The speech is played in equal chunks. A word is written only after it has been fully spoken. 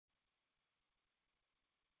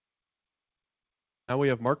Now we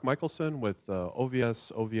have Mark Michelson with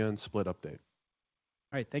OVS OVN Split update.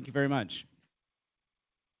 All right, thank you very much.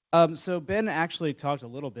 So Ben actually talked a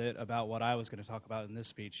little bit about what I was going to talk about in this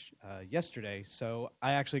speech yesterday. So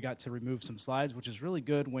I actually got to remove some slides, which is really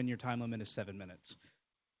good when your time limit is 7 minutes.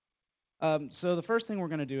 So the first thing we're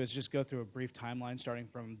going to do is just go through a brief timeline starting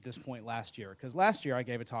from this point last year. Because last year I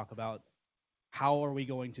gave a talk about how are we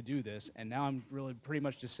going to do this, and now I'm really pretty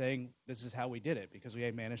much just saying this is how we did it because we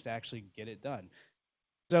had managed to actually get it done.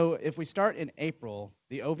 So if we start in April,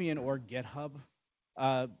 the OVN org GitHub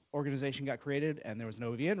organization got created, and there was an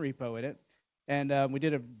OVN repo in it. And we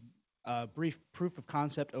did a brief proof of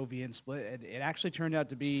concept OVN split, and it actually turned out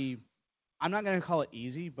to be, I'm not going to call it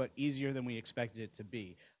easy, but easier than we expected it to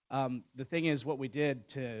be. The thing is, what we did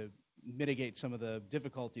to mitigate some of the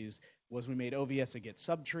difficulties was we made OVS a Git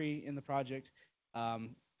subtree in the project,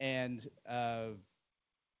 and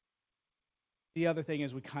the other thing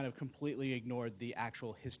is we kind of completely ignored the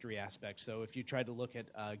actual history aspect. So if you tried to look at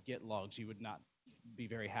Git logs, you would not be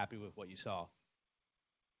very happy with what you saw.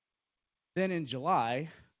 Then in July,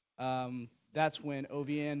 that's when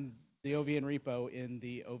the OVN repo in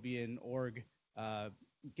the OVN org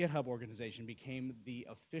GitHub organization became the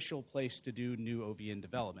official place to do new OVN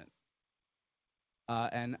development.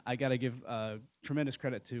 And I got to give tremendous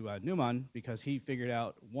credit to Newman because he figured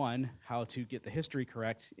out, one, how to get the history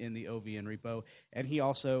correct in the OVN repo, and he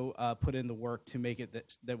also put in the work to make it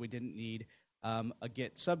that we didn't need a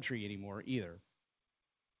Git subtree anymore either.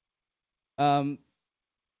 So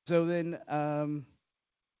then,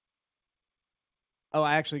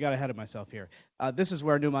 I actually got ahead of myself here. This is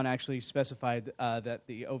where Newman actually specified that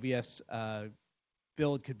the OVS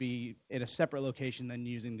build could be in a separate location than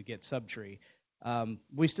using the Git subtree.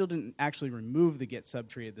 We still didn't actually remove the Git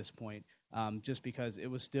subtree at this point, just because it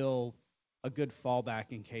was still a good fallback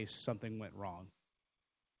in case something went wrong.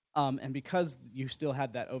 And because you still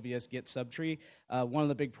had that OVS Git subtree, one of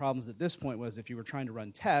the big problems at this point was if you were trying to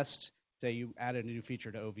run tests, say you added a new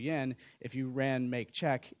feature to OVN, if you ran make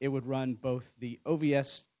check, it would run both the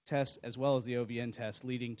OVS test as well as the OVN test,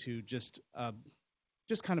 leading to just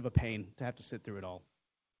kind of a pain to have to sit through it all.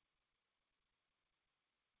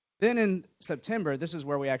 Then in September, this is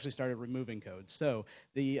where we actually started removing code. So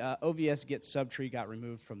the OVS Git subtree got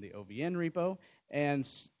removed from the OVN repo, and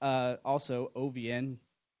also OVN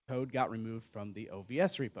code got removed from the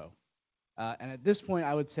OVS repo. And at this point,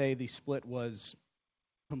 I would say the split was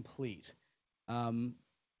complete. And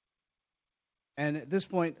at this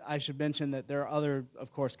point, I should mention that there are other,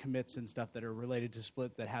 of course, commits and stuff that are related to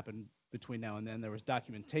split that happened between now and then. There was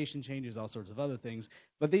documentation changes, all sorts of other things.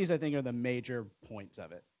 But these, I think, are the major points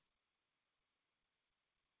of it.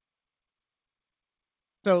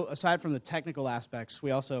 So aside from the technical aspects,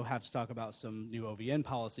 we also have to talk about some new OVN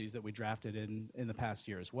policies that we drafted in the past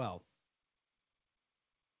year as well.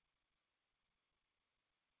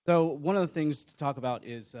 So one of the things to talk about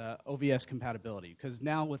is OVS compatibility, because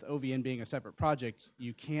now with OVN being a separate project,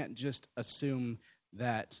 you can't just assume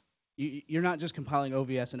that you're not just compiling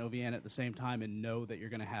OVS and OVN at the same time and know that you're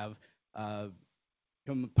going to have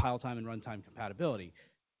compile time and runtime compatibility.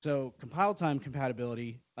 So compile time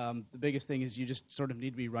compatibility, the biggest thing is you just sort of need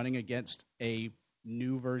to be running against a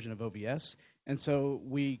new version of OVS. And so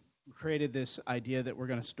we created this idea that we're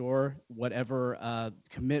going to store whatever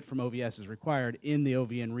commit from OVS is required in the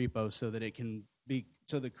OVN repo so that it can be,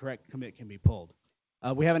 so the correct commit can be pulled.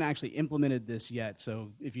 We haven't actually implemented this yet,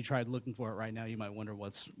 so if you tried looking for it right now, you might wonder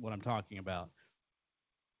what I'm talking about.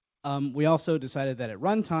 We also decided that at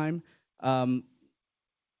runtime,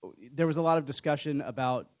 there was a lot of discussion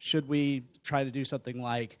about should we try to do something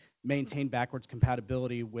like maintain backwards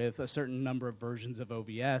compatibility with a certain number of versions of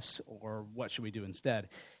OVS, or what should we do instead?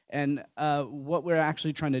 And what we're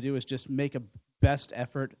actually trying to do is just make a best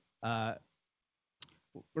effort. We're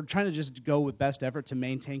trying to just go with best effort to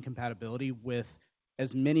maintain compatibility with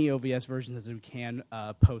as many OVS versions as we can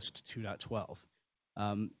post 2.12.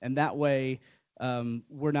 And that way,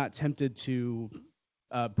 we're not tempted to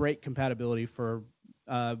break compatibility for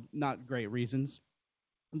not great reasons.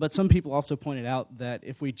 But some people also pointed out that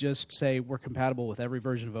if we just say we're compatible with every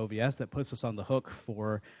version of OVS, that puts us on the hook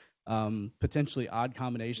for potentially odd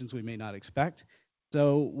combinations we may not expect.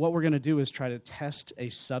 So what we're going to do is try to test a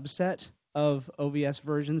subset of OVS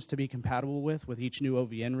versions to be compatible with each new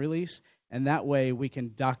OVN release. And that way we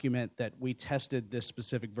can document that we tested this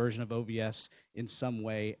specific version of OVS in some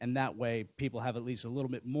way. And that way people have at least a little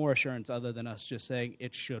bit more assurance other than us just saying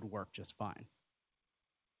it should work just fine.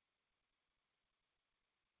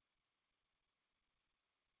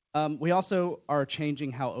 We also are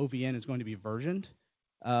changing how OVN is going to be versioned.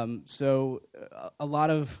 We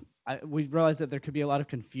realized that there could be a lot of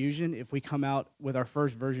confusion if we come out with our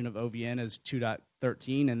first version of OVN as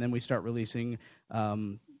 2.13, and then we start releasing,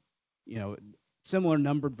 similar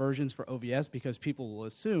numbered versions for OVS, because people will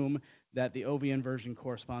assume that the OVN version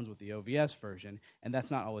corresponds with the OVS version, and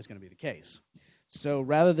that's not always going to be the case. So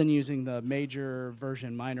rather than using the major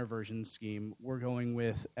version, minor version scheme, we're going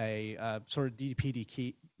with a sort of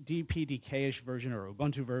DPDK-ish version, or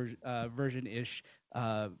Ubuntu version-ish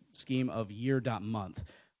scheme of year.month.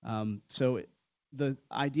 So the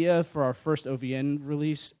idea for our first OVN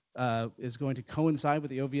release is going to coincide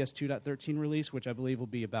with the OVS 2.13 release, which I believe will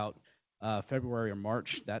be about February or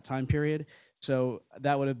March, that time period. So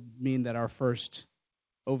that would mean that our first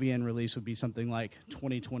OVN release would be something like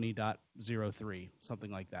 2020.03,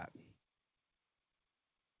 something like that.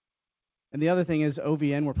 And the other thing is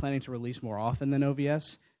OVN, we're planning to release more often than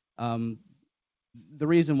OVS. The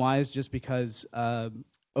reason why is just because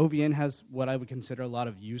OVN has what I would consider a lot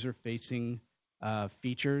of user-facing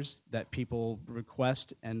features that people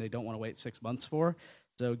request and they don't want to wait 6 months for.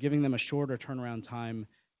 So giving them a shorter turnaround time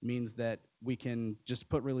means that we can just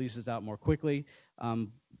put releases out more quickly.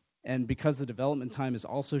 And because the development time is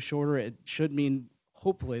also shorter, it should mean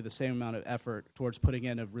hopefully the same amount of effort towards putting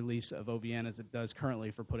in a release of OVN as it does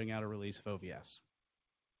currently for putting out a release of OVS.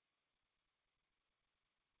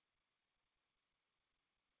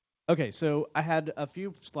 Okay, so I had a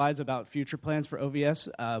few slides about future plans for OVS,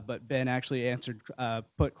 but Ben actually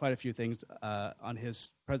put quite a few things on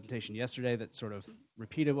his presentation yesterday that sort of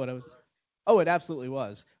repeated what I was. Oh, it absolutely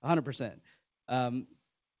was, 100%.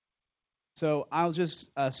 So I'll just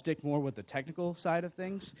stick more with the technical side of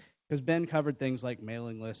things, because Ben covered things like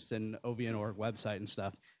mailing lists and OVN.org website and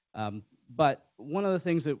stuff. But one of the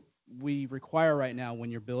things that we require right now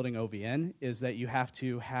when you're building OVN is that you have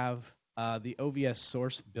to have the OVS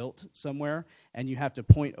source built somewhere, and you have to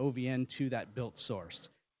point OVN to that built source.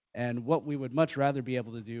 And what we would much rather be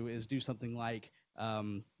able to do is do something like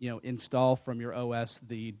install from your OS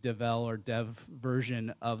the devel or dev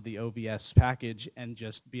version of the OVS package and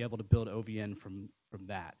just be able to build OVN from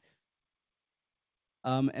that.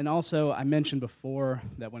 And also, I mentioned before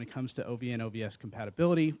that when it comes to OVN OVS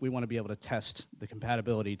compatibility, we want to be able to test the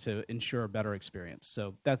compatibility to ensure a better experience.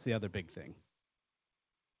 So that's the other big thing.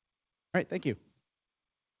 All right, thank you.